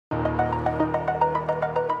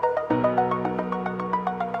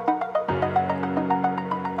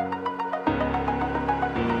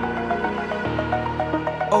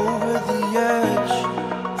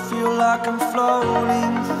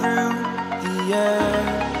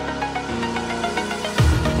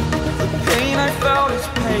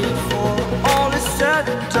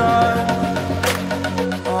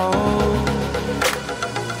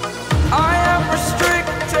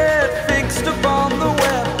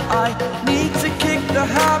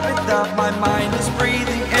just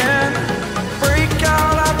breathing in. Break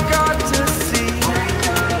out, I've got to see.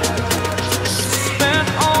 Spent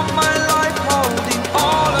all my life holding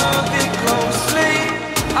all of it closely.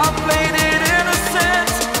 I played it innocent,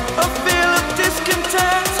 a feel of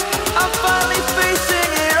discontent. I'm finally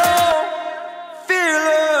facing it all,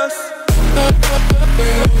 fearless.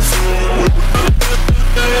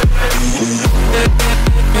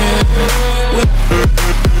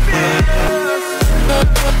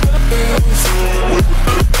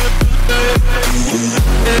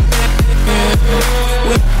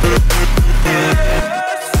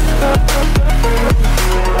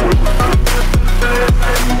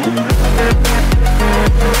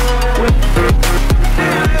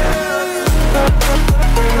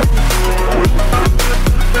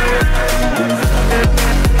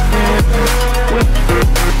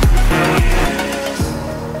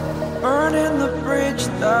 Burning the bridge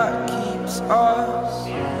that keeps us.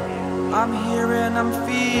 I'm here and I'm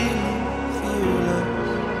feeling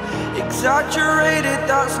fearless. Exaggerated,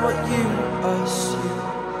 that's what you assume.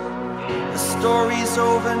 The story's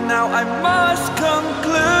over now, I must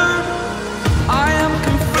conclude. I am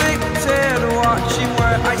conflicted, watching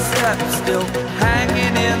where I step still,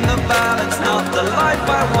 hanging in the balance, not the life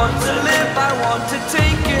I want.